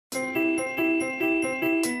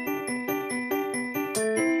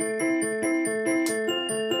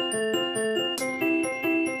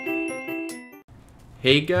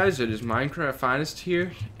Hey guys, it is Minecraft Finest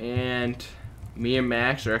here, and me and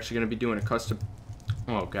Max are actually going to be doing a custom...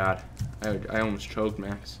 Oh god, I almost choked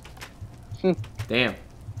Max. Damn.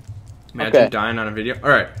 Imagine dying on a video.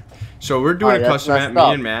 Alright, so we're doing a custom map,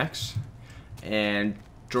 me and Max, and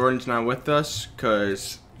Jordan's not with us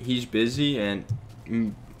because he's busy, and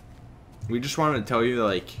we just wanted to tell you,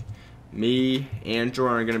 like, me and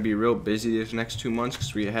Jordan are going to be real busy these next 2 months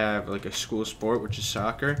because we have, like, a school sport, which is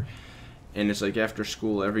soccer. And it's like after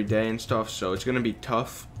school every day and stuff, so it's gonna be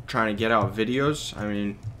tough trying to get out videos. I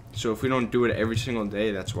mean, so if we don't do it every single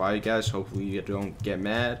day, that's why, guys. Hopefully you don't get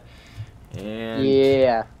mad. And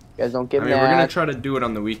yeah, you guys don't get mad. We're gonna try to do it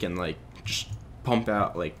on the weekend, like just pump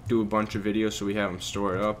out, like do a bunch of videos so we have them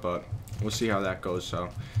stored up. But we'll see how that goes. So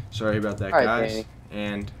sorry about that, guys. Danny.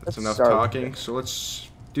 And that's enough talking. So let's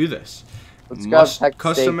do this.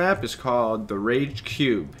 Custom map is called the Rage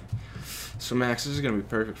Cube. So Max, this is gonna be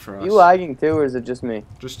perfect for us. You lagging too, or is it just me?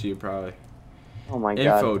 Just you, probably. Oh my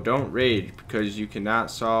god. Info: don't rage because you cannot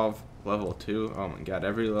solve level 2. Oh my god,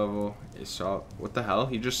 every level is solved. What the hell?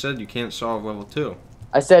 He just said you can't solve level 2.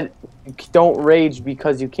 I said don't rage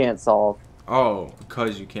because you can't solve. Oh,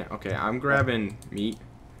 because you can't. Okay, I'm grabbing meat.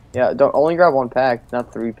 Yeah, don't only grab 1 pack,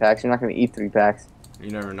 not 3 packs. You're not gonna eat 3 packs. You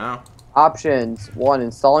never know. Options: 1.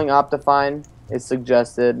 Installing Optifine is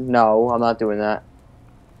suggested. No, I'm not doing that.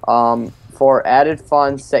 For added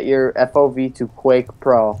fun, set your FOV to Quake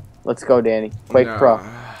Pro. Let's go, Danny. Quake Pro.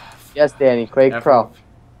 Yes, Danny. Quake Pro.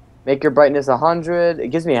 Make your brightness 100. It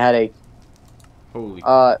gives me a headache. Holy.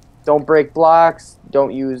 Don't break blocks.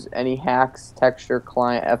 Don't use any hacks. Texture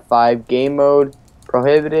client F5. Game mode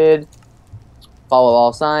prohibited. Follow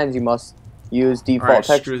all signs. You must use default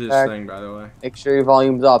texture screw this pack. thing, by the way. Make sure your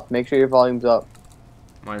volume's up. Make sure your volume's up.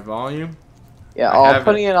 My volume? Yeah, I'm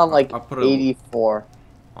putting it on like 84.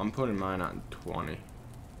 I'm putting mine on 20.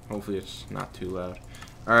 Hopefully it's not too loud.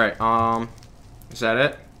 Alright, is that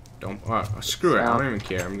it? Don't, screw it, I don't even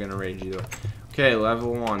care. I'm gonna rage either. Okay,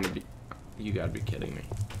 level 1. You gotta be kidding me.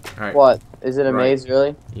 Alright. What? Is it a maze,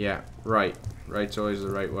 really? Yeah, right. Right's always the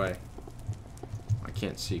right way. I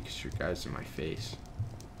can't see because your guy's in my face.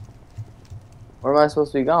 Where am I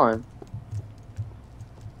supposed to be going?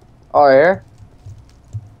 Oh, here?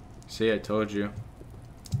 See, I told you.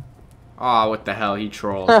 Aw, what the hell? He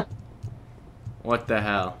trolled. What the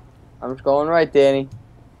hell? I'm just going right, Danny.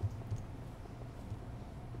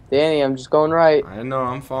 Danny, I'm just going right. I know,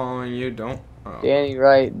 I'm following you. Don't. Oh. Danny,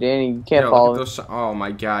 right. Danny, you can't follow me. Oh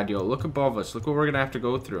my god, yo. Look above us. Look what we're going to have to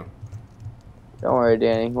go through. Don't worry,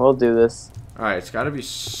 Danny. We'll do this. Alright, it's got to be...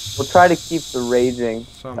 We'll try to keep the raging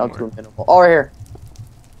somewhere down to a minimal. Oh, right here.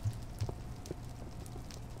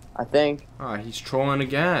 I think. Ah, he's trolling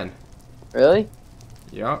again. Really?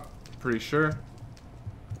 Yup. Pretty sure.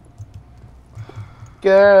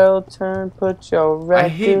 Girl, put your red. I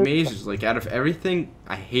hate mazes. Like, out of everything,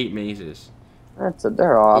 I hate mazes.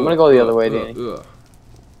 They're all. I'm gonna go the other way, Danny.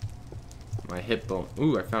 My hip bone.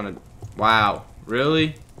 Ooh, I found it. Wow.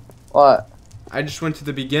 Really? What? I just went to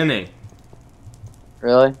the beginning.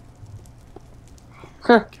 Really? Oh my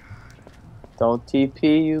god. Don't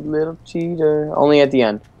TP, you little cheater. Only at the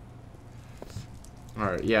end.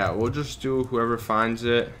 Alright, yeah, we'll just do whoever finds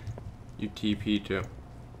it. You TP to.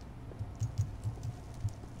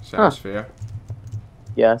 Sounds fair.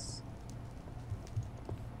 Yes.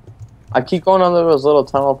 I keep going under those little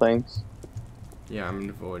tunnel things. Yeah, I'm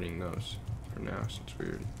avoiding those for now since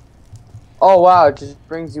we're... Oh wow, it just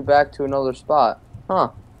brings you back to another spot.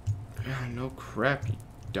 Huh. Yeah, no crap, you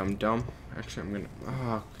dum-dum. Actually, I'm gonna...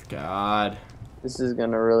 Oh, God. This is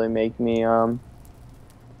gonna really make me,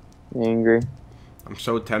 angry. I'm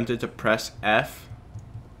so tempted to press F.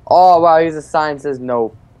 Oh wow, here's a sign that says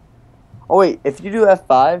no. Oh wait, if you do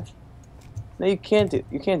F5, no, you can't do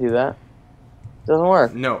that. It doesn't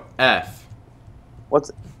work. No, F.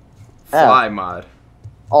 What's Fly F? mod.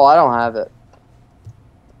 Oh, I don't have it.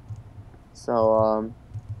 So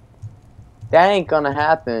that ain't gonna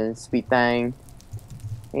happen, sweet thing.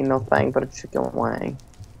 Ain't no thing but a chicken wing.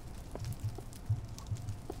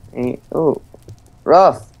 Ooh,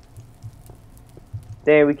 rough.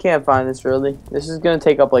 Dang, we can't find this really. This is gonna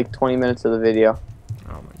take up like 20 minutes of the video.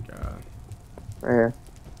 Oh my god. Right here.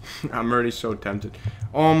 I'm already so tempted.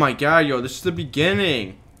 Oh my god, yo, this is the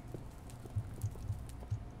beginning.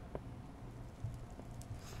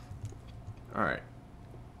 Alright.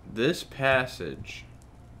 This passage.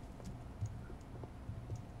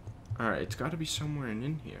 Alright, it's gotta be somewhere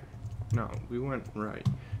in here. No, we went right.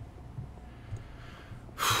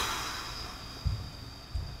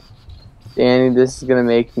 Danny, this is gonna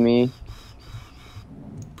make me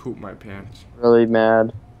poop my pants. really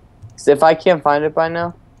mad. 'Cause if I can't find it by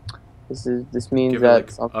now, This means Give that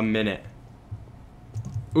it like a minute.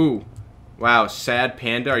 Ooh. Wow, sad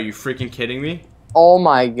panda, are you freaking kidding me? Oh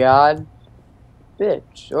my god.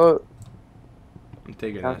 Bitch. Oh. I'm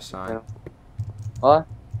taking that sign. What?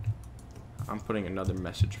 I'm putting another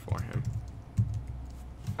message for him.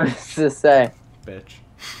 What does this say? Bitch.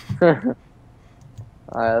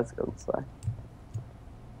 Alright, let's go this way.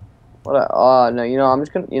 Oh no, you know, I'm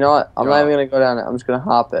just gonna, you know what? I'm not even gonna go down it. I'm just gonna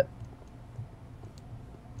hop it.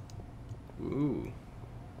 Ooh.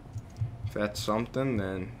 If that's something,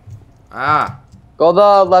 then... Ah! Go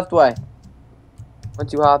the left way.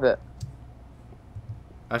 Once you hop it.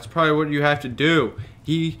 That's probably what you have to do.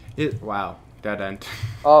 Wow. Dead end.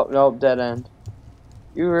 Oh, nope, dead end.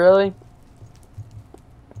 You really?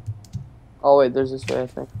 Oh wait, there's this way, I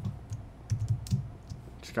think.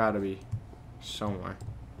 It's gotta be somewhere.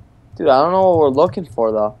 Dude, I don't know what we're looking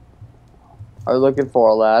for, though. Are we looking for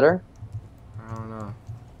a ladder? I don't know.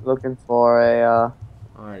 Looking for a,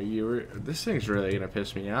 Alright, this thing's really gonna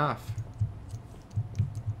piss me off.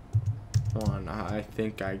 Hold on, I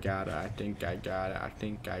think I got it. I think I got it. I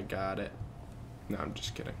think I got it. No, I'm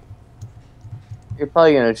just kidding. You're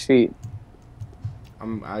probably gonna cheat.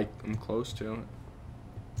 I'm close to it.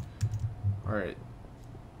 Alright.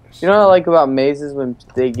 You know what I like about mazes when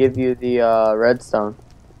they give you the redstone,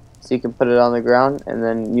 so you can put it on the ground and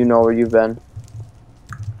then you know where you've been.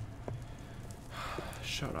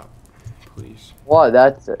 Shut up, please. What?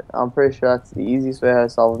 That's it. I'm pretty sure that's the easiest way to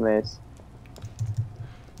solve a maze.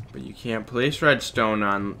 But you can't place redstone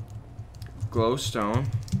on glowstone.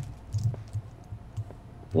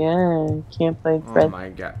 Yeah, can't play Oh Fred. my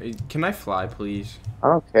god. Can I fly, please? I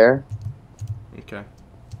don't care. Okay.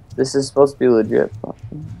 This is supposed to be legit. Well,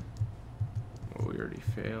 we already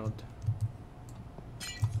failed.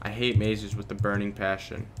 I hate mazes with the burning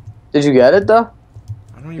passion. Did you get it though?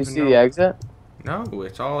 I don't Did you even see know. the exit? No,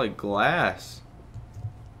 it's all like glass.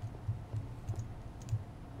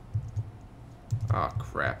 Oh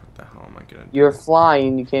crap, what the hell am I gonna do? You're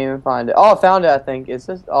flying, you can't even find it. Oh, I found it, I think. It's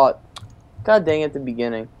just, oh, god dang at the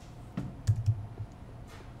beginning.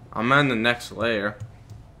 I'm on the next layer.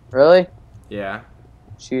 Really? Yeah.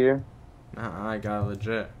 Cheater. Nah, I got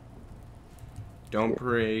legit. Don't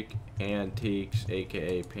break antiques,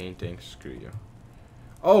 aka paintings. Screw you.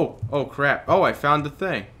 Oh crap. Oh, I found the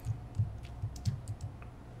thing.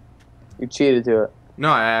 You cheated to it. No,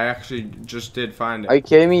 I actually just did find Are you it.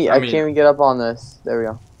 kidding me? I mean- can't even get up on this. There we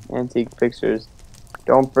go. Antique pictures.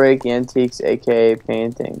 Don't break antiques, aka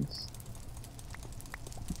paintings.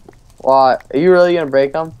 What? Are you really gonna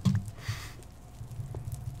break them?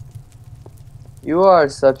 You are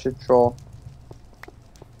such a troll.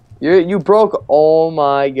 You broke. Oh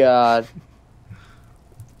my god.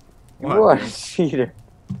 You What, are man? a cheater.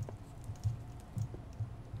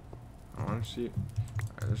 I wanna see.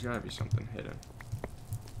 There's gotta be something hidden.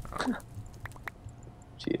 Oh,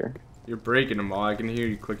 Cheater. you're breaking them all. I can hear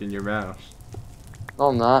you clicking your mouse. No,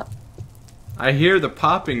 I'm not. I hear the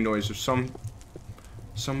popping noise of some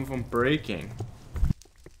of them breaking.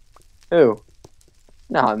 Who?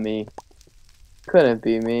 Not me. Couldn't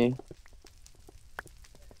be me.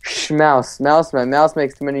 Mouse. My mouse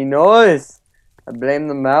makes too many noise. I blame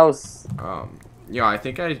the mouse. Yeah, I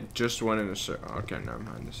think I just went in a circle. Okay, never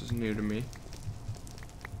mind. This is new to me.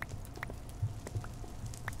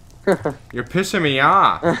 You're pissing me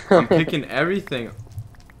off. I'm picking everything.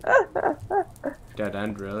 Dead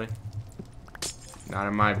end, really? Not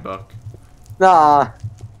in my book. Nah.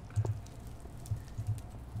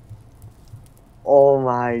 Oh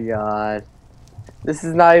my god. This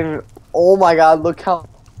is not even. Oh my god, look how.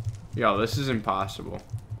 Yo, this is impossible.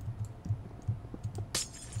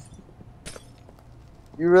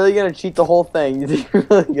 You're really gonna cheat the whole thing. You're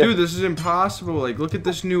really gonna... Dude, this is impossible. Like, look at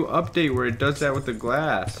this new update where it does that with the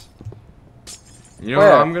glass. You know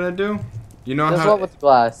Where? what I'm gonna do? You know That's how what with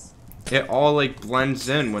glass. it all like blends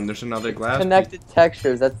in when there's another glass piece? Connected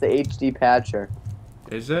textures. That's the HD patcher.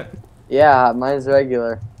 Is it? Yeah, mine's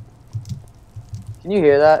regular. Can you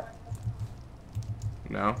hear that?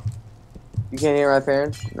 No. You can't hear my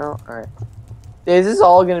parents? No? Alright. Is this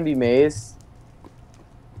all gonna be maze?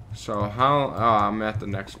 So how? Oh, I'm at the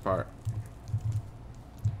next part.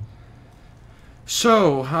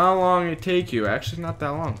 So how long it take you? Actually, not that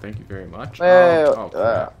long. Thank you very much. Wait, Oh,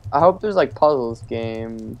 crap. I hope there's like puzzles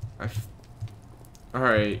game. All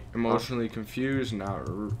right, emotionally confused now.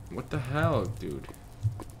 What the hell, dude?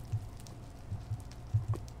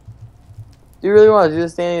 Do you really want to do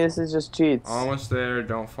this, Danny? This is just cheats. Almost there.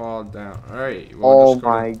 Don't fall down. All right. Oh just go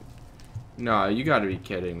my. No, you got to be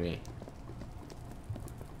kidding me.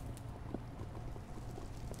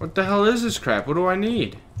 What the hell is this crap? What do I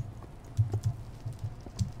need?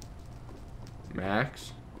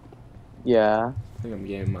 Max? Yeah. I think I'm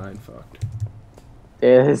getting mind fucked.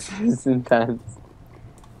 This is intense.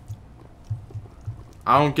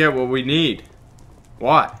 I don't get what we need.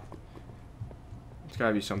 What? There's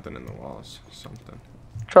gotta be something in the walls. Something.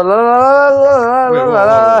 Wait,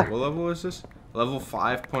 whoa. What level is this? Level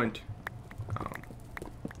 5 point. Oh.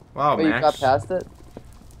 Wow, Wait, Max. you got past it?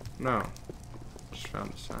 No. Just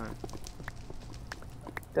found a sign.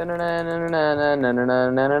 You can't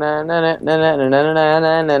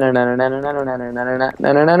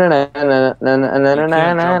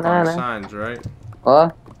jump on signs, right?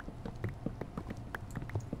 What?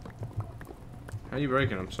 How are you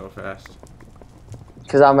breaking them so fast?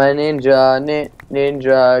 Because I'm a ninja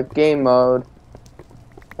game mode.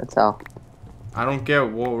 That's how. I don't get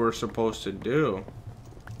what we're supposed to do.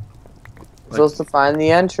 We're supposed to find the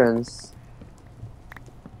entrance.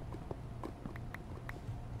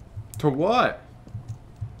 To what?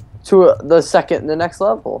 To the next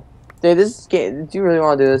level. Dude, this is game. Do you really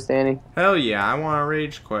want to do this, Danny? Hell yeah, I want to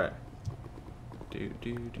rage quit.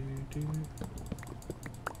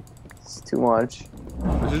 It's too much.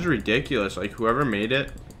 This is ridiculous. Like, whoever made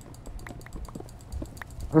it.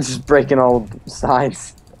 We're just breaking all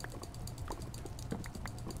sides.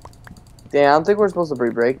 Damn, I don't think we're supposed to be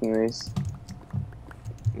breaking these.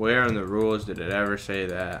 Where in the rules did it ever say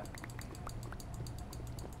that?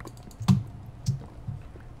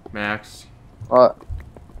 Max. What?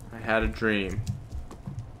 I had a dream.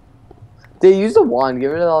 They use the wand. Get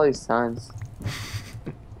rid of all these signs.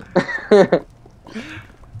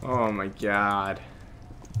 Oh my god.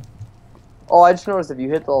 Oh, I just noticed if you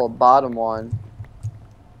hit the bottom one.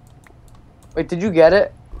 Wait, did you get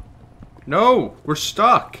it? No, we're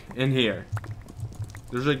stuck in here.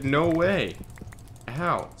 There's like no way.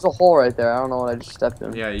 How? There's a hole right there. I don't know what I just stepped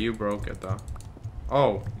in. Yeah, you broke it though.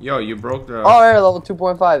 Oh, yo, you broke the. Oh, here, level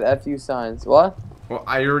 2.5 FU signs. What? Well,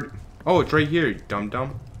 I already. Oh, it's right here, you dum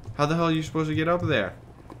dum. How the hell are you supposed to get up there?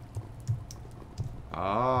 Oh,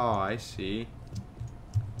 I see.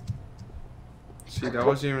 See, that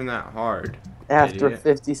wasn't even that hard. After idiot.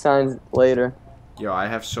 50 signs later. Yo, I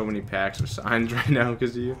have so many packs of signs right now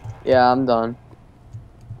because of you. Yeah, I'm done.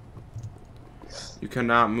 You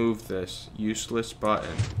cannot move this useless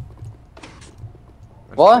button.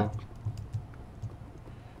 That's What? cool.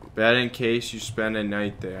 Bet in case you spend a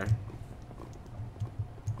night there.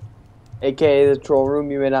 AKA the troll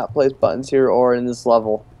room. You may not place buttons here or in this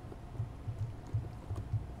level.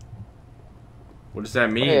 What does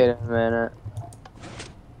that mean? Wait a minute.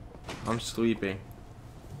 I'm sleeping.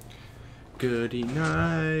 Goody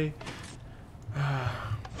night.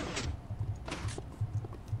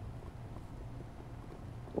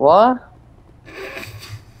 What?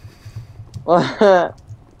 What?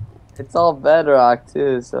 It's all bedrock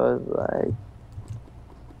too, so it's like.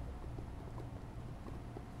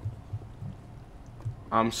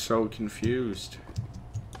 I'm so confused.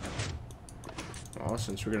 Well,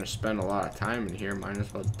 since we're gonna spend a lot of time in here, might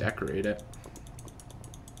as well decorate it.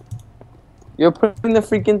 You're putting the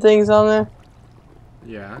freaking things on there?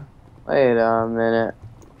 Yeah. Wait a minute.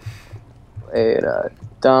 Wait a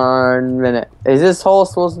darn minute. Is this hole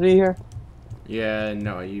supposed to be here? Yeah,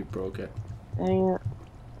 no, you broke it. Dang it.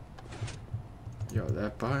 Yo,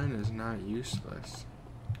 that button is not useless.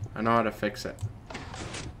 I know how to fix it.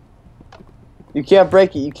 You can't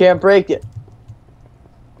break it. You can't break it.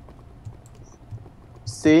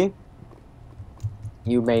 See?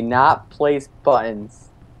 You may not place buttons.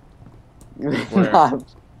 You may Where?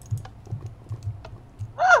 not.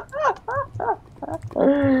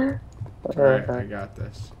 Alright, I got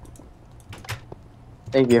this.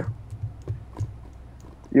 Thank you.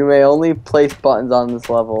 You may only place buttons on this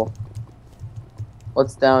level.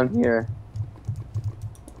 What's down here?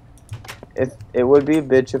 If it would be a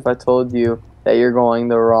bitch if I told you that you're going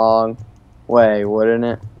the wrong way, wouldn't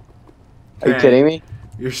it? Are you Man, kidding me?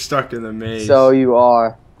 You're stuck in the maze. So you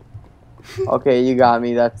are. Okay, you got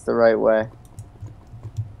me. That's the right way.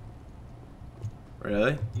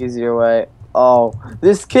 Really? Easier way. Oh,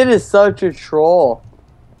 this kid is such a troll.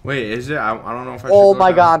 Wait, is it? I don't know if I should Oh go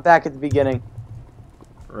my down. god, I'm back at the beginning.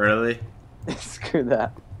 Really? Screw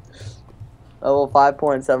that. Level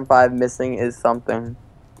 5.75 missing is something.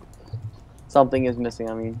 Something is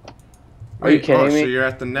missing, I mean. Are you kidding me? So you're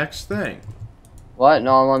at the next thing. What?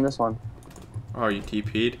 No, I'm on this one. Oh, you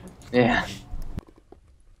TP'd? Yeah.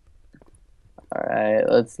 Alright,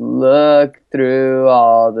 let's look through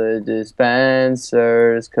all the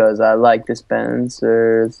dispensers, cause I like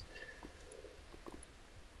dispensers.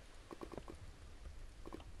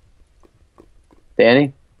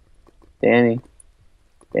 Danny? Danny?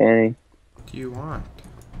 Danny? What do you want?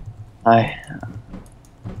 I...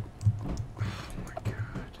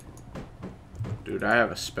 Dude, I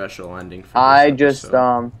have a special ending for this I just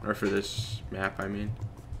episode. Or for this map, I mean.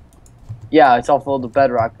 Yeah, it's all full of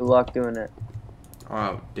bedrock. Good luck doing it.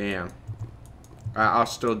 Oh, damn. I'll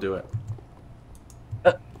still do it.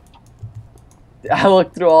 I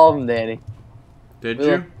looked through all of them, Danny. Did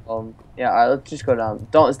you? Yeah, alright, let's just go down.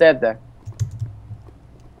 Don't stay up there.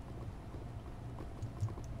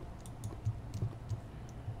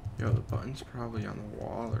 Yo, the button's probably on the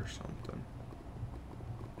wall or something.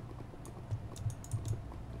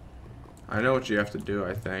 I know what you have to do,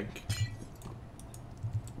 I think.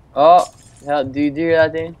 Oh, hell, do you hear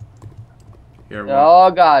that, Danny? Here, what?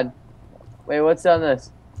 Oh, God. Wait, what's on this?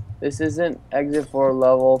 This isn't exit for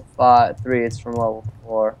level 3. It's from level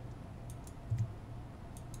 4.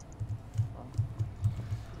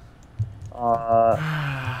 Oh,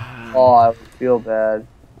 I would feel bad.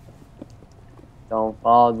 Don't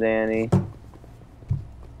fall, Danny.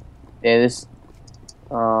 Yeah, this.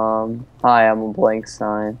 Hi, I'm a blank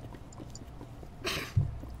sign.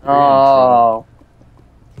 Oh.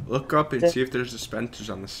 Look up and see if there's dispensers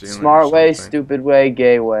on the ceiling. Smart way, stupid way,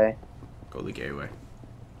 gay way. Go the gay way.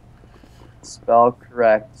 Spell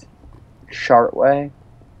correct. Shart way.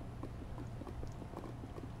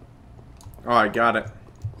 Oh, I got it.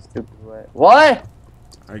 Stupid way. What?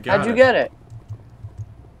 I got it. How'd you get it?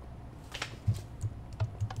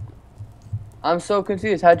 I'm so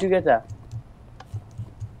confused. How'd you get that?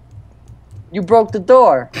 You broke the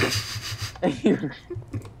door.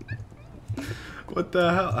 What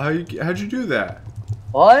the hell? How'd you do that?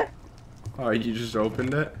 What? Oh, you just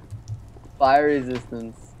opened it? Fire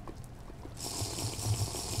resistance.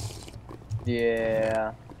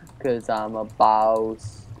 Yeah, cause I'm a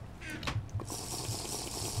boss.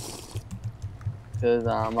 Cause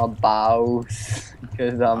I'm a boss.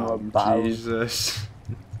 Cause I'm a boss. Jesus.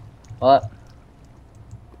 What?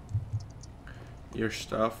 Your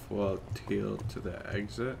stuff will teal to the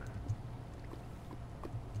exit.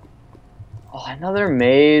 Oh, another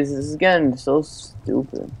maze. This is getting so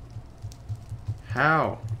stupid.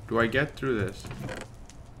 How do I get through this?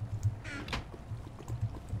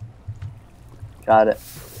 Got it.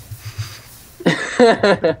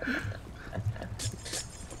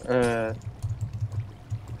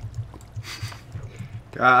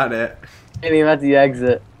 Got it. Getting at the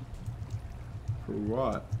exit. For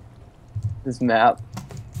what? This map.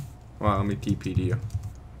 Well, let me TP to you.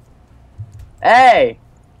 Hey!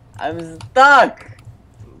 I'm stuck!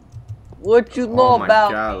 What you know Oh my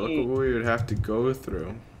about god, me? look at what we would have to go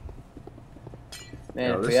through. Man,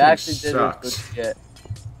 Yo, if this we thing actually did sucks. this good shit.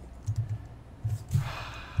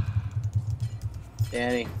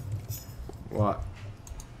 Danny. What?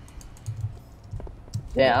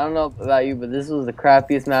 Yeah, I don't know about you, but this was the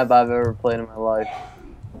crappiest map I've ever played in my life.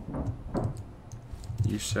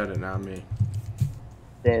 You said it, not me.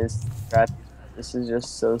 Damn, this is crappy. This is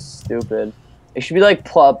just so stupid. It should be like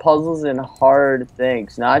puzzles and hard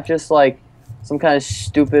things, not just like some kind of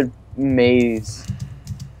stupid maze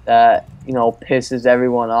that, you know, pisses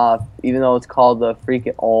everyone off, even though it's called the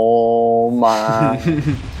freaking. Oh my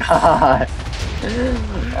god.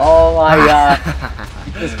 Oh my god.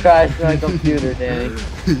 Just crashed my computer, Danny.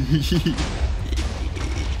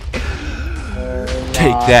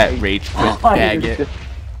 Take that, rage quit, Oh, faggot.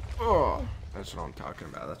 Oh, that's what I'm talking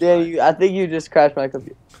about. That's Danny, I think you just crashed my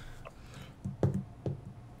computer.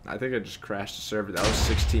 I think I just crashed the server. That was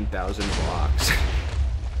 16,000 blocks.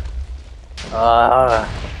 I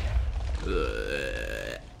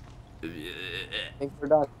think we're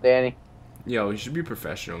done, Danny. Yo, we should be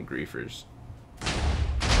professional griefers.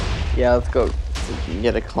 Yeah, let's go so we can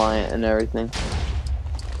get a client and everything.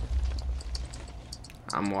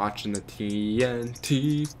 I'm watching the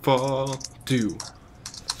TNT fall too.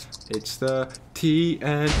 It's the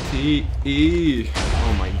TNT.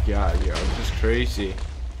 Oh my god, yo, this is crazy.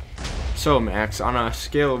 So, Max, on a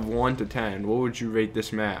scale of 1 to 10, what would you rate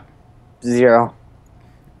this map? 0.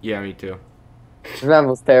 Yeah, me too. This map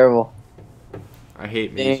was terrible. I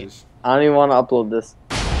hate Dang. mazes. I don't even want to upload this.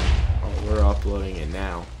 Oh, we're uploading it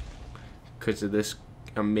now. Because of this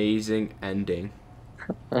amazing ending.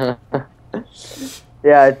 Yeah,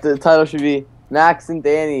 the title should be Max and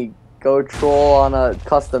Danny go troll on a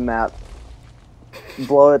custom map.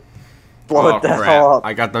 Blow it the crap. hell up.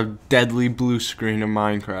 I got the deadly blue screen of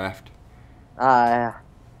Minecraft. Yeah.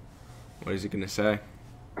 What is it gonna say?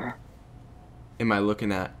 Am I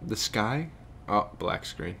looking at the sky? Oh, black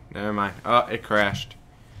screen. Never mind. Oh, it crashed.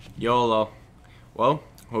 YOLO. Well,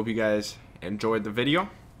 hope you guys enjoyed the video.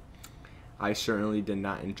 I certainly did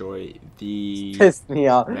not enjoy the Pissed me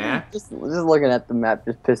off. map. Just looking at the map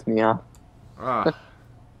just pissed me off.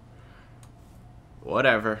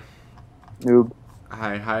 Whatever. Noob.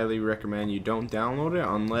 I highly recommend you don't download it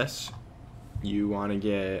unless you want to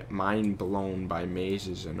get mind blown by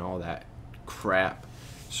mazes and all that crap.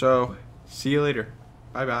 So, see you later.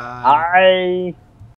 Bye-bye. I